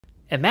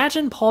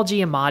Imagine Paul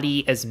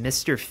Giamatti as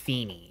Mr.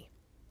 Feeney.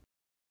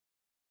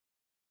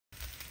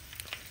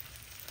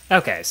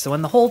 Okay, so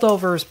in The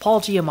Holdovers,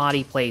 Paul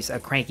Giamatti plays a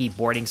cranky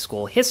boarding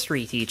school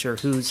history teacher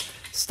who's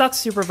stuck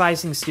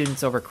supervising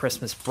students over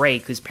Christmas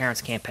break whose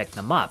parents can't pick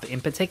them up. In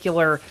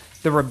particular,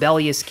 the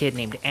rebellious kid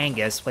named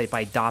Angus, played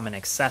by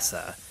Dominic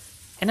Sessa.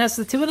 And as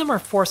the two of them are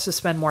forced to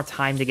spend more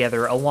time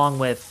together, along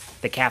with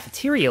the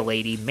cafeteria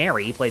lady,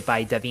 Mary, played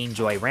by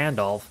Joy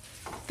Randolph,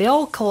 they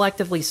all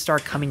collectively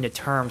start coming to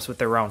terms with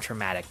their own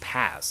traumatic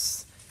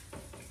pasts.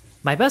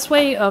 My best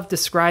way of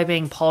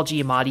describing Paul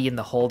Giamatti in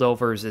The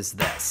Holdovers is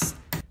this.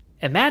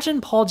 Imagine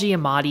Paul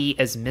Giamatti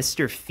as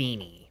Mr.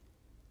 Feeney.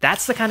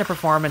 That's the kind of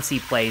performance he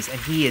plays, and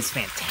he is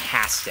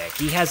fantastic.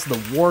 He has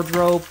the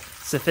wardrobe,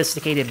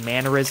 sophisticated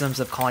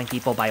mannerisms of calling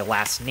people by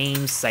last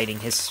names, citing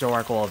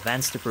historical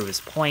events to prove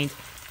his point,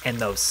 and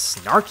those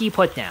snarky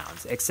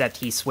put-downs, except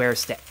he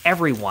swears to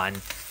everyone,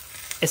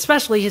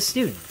 especially his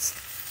students.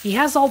 He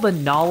has all the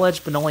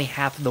knowledge, but only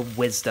half the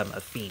wisdom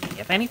of Feeney.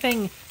 If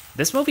anything,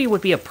 this movie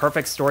would be a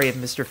perfect story of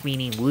Mr.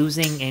 Feeney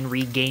losing and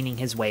regaining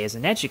his way as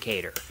an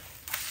educator.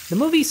 The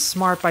movie's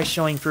smart by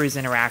showing through his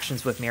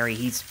interactions with Mary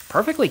he's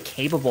perfectly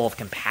capable of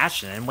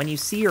compassion, and when you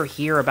see or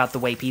hear about the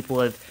way people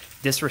have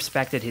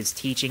disrespected his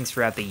teachings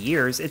throughout the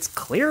years, it's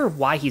clear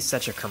why he's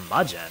such a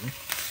curmudgeon.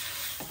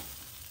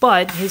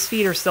 But his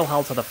feet are still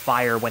held to the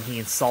fire when he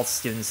insults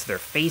students to their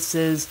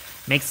faces,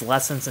 makes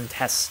lessons and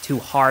tests too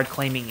hard,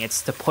 claiming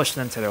it's to push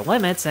them to their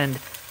limits, and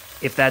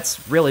if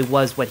that's really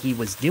was what he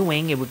was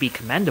doing, it would be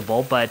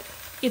commendable, but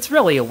it's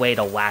really a way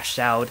to lash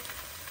out.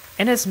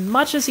 And as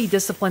much as he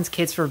disciplines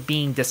kids for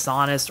being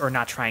dishonest or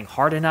not trying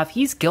hard enough,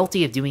 he's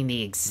guilty of doing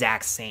the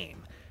exact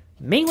same.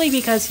 Mainly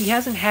because he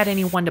hasn't had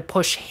anyone to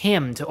push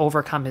him to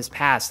overcome his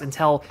past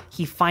until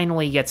he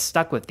finally gets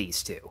stuck with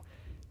these two.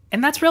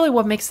 And that's really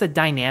what makes the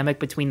dynamic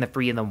between the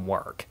three of them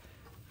work.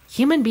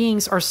 Human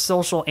beings are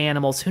social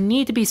animals who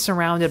need to be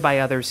surrounded by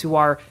others who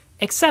are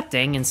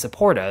accepting and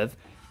supportive,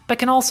 but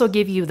can also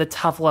give you the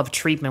tough love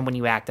treatment when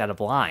you act out of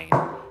line.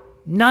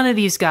 None of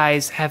these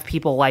guys have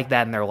people like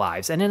that in their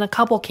lives, and in a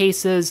couple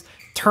cases,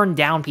 turn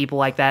down people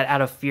like that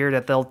out of fear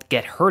that they'll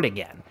get hurt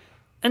again,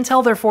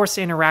 until they're forced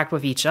to interact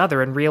with each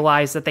other and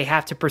realize that they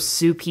have to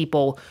pursue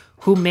people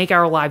who make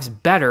our lives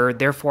better,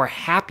 therefore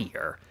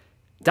happier.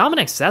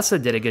 Dominic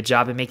Sessa did a good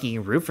job of making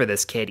you root for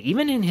this kid,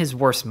 even in his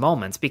worst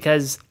moments,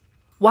 because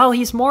while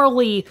he's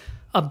morally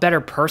a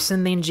better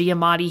person than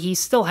Giamatti, he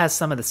still has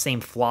some of the same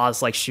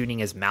flaws like shooting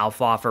his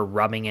mouth off or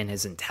rubbing in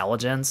his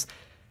intelligence.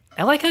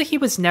 I like how he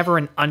was never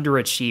an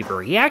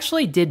underachiever. He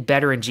actually did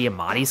better in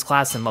Giamatti's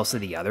class than most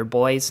of the other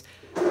boys.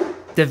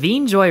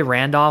 Joy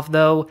Randolph,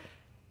 though,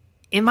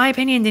 in my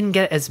opinion, didn't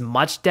get as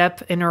much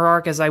depth in her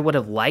arc as I would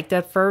have liked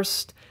at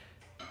first,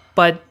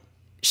 but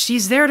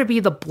she's there to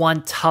be the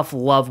blunt, tough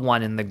love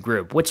one in the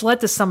group, which led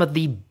to some of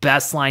the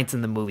best lines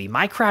in the movie.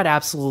 My crowd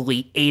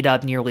absolutely ate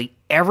up nearly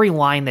every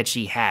line that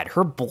she had.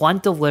 Her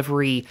blunt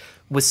delivery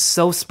was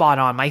so spot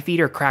on. My feet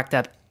are cracked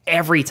up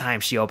every time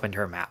she opened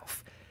her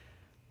mouth.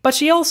 But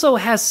she also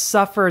has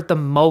suffered the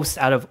most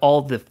out of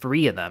all the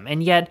three of them,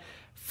 and yet,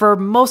 for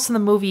most of the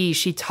movie,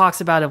 she talks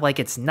about it like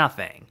it's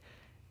nothing.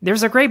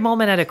 There's a great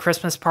moment at a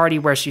Christmas party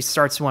where she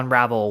starts to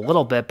unravel a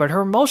little bit, but her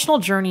emotional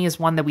journey is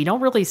one that we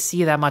don't really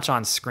see that much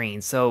on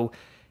screen, so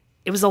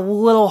it was a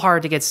little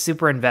hard to get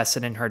super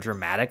invested in her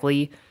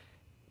dramatically.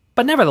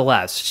 But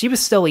nevertheless, she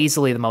was still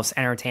easily the most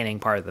entertaining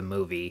part of the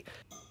movie.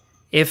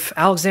 If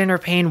Alexander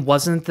Payne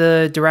wasn't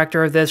the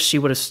director of this, she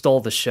would have stole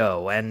the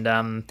show, and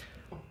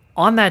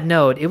on that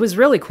note, it was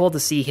really cool to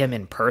see him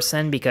in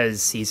person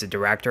because he's a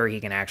director, he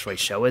can actually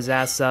show his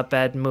ass up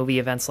at movie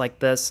events like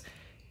this.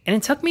 And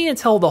it took me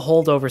until The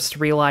Holdovers to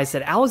realize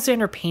that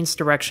Alexander Payne's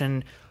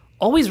direction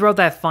always rode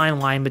that fine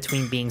line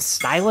between being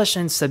stylish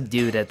and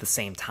subdued at the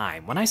same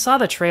time. When I saw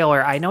the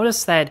trailer, I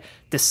noticed that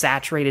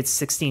desaturated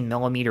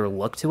 16mm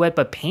look to it,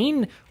 but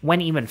Payne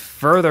went even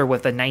further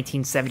with the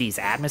 1970s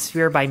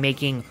atmosphere by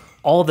making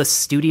all the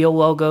studio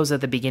logos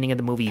at the beginning of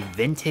the movie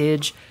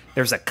vintage.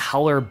 There's a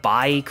color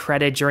buy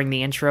credit during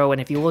the intro,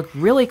 and if you look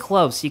really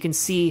close, you can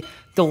see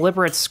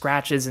deliberate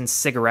scratches and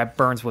cigarette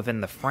burns within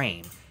the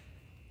frame.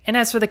 And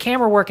as for the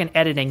camera work and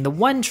editing, the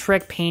one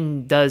trick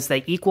Payne does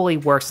that equally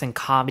works in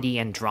comedy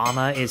and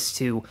drama is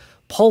to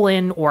pull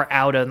in or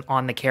out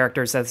on the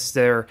characters as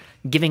they're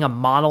giving a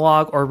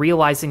monologue or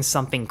realizing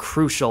something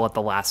crucial at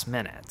the last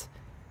minute.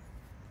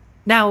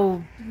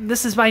 Now,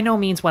 this is by no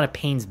means one of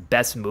Payne's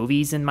best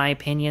movies, in my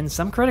opinion.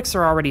 Some critics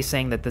are already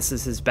saying that this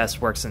is his best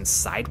work since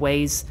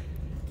Sideways.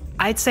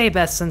 I'd say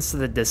best since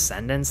The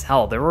Descendants.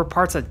 Hell, there were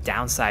parts of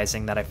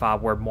Downsizing that I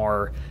thought were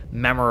more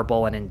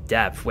memorable and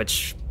in-depth,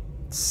 which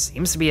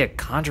seems to be a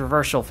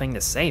controversial thing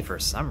to say for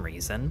some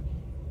reason.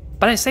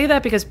 But I say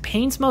that because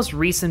Payne's most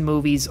recent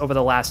movies over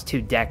the last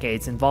 2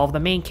 decades involve the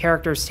main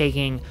characters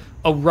taking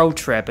a road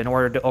trip in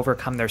order to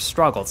overcome their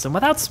struggles. And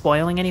without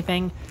spoiling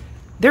anything,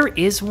 there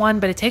is one,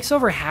 but it takes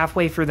over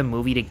halfway through the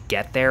movie to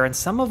get there, and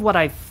some of what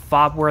I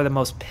thought were the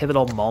most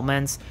pivotal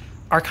moments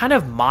are kind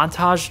of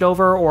montaged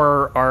over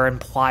or are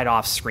implied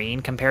off screen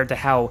compared to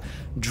how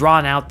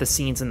drawn out the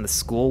scenes in the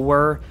school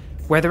were.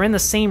 where they're in the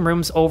same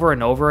rooms over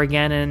and over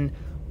again, and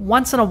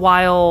once in a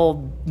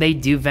while, they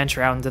do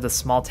venture out into the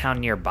small town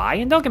nearby.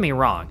 And don't get me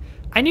wrong,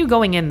 I knew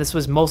going in this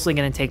was mostly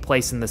going to take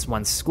place in this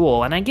one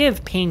school, and I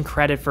give Payne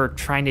credit for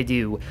trying to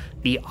do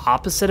the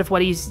opposite of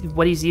what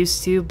he's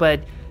used to,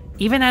 but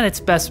even at its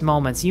best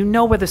moments, you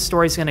know where the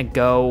story's going to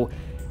go,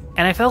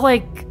 and I felt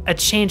like a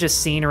change of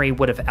scenery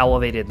would have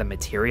elevated the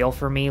material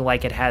for me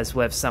like it has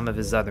with some of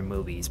his other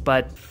movies.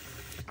 But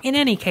in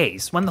any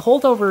case, when The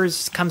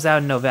Holdovers comes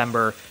out in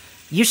November,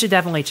 you should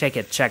definitely check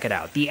it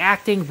out. The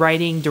acting,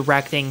 writing,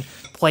 directing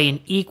play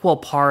an equal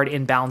part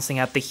in balancing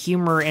out the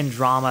humor and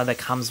drama that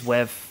comes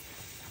with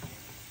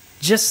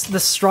just the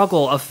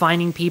struggle of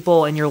finding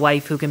people in your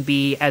life who can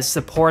be as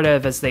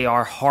supportive as they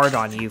are hard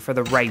on you for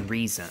the right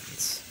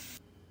reasons.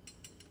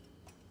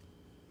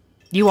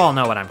 You all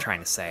know what I'm trying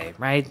to say,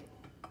 right?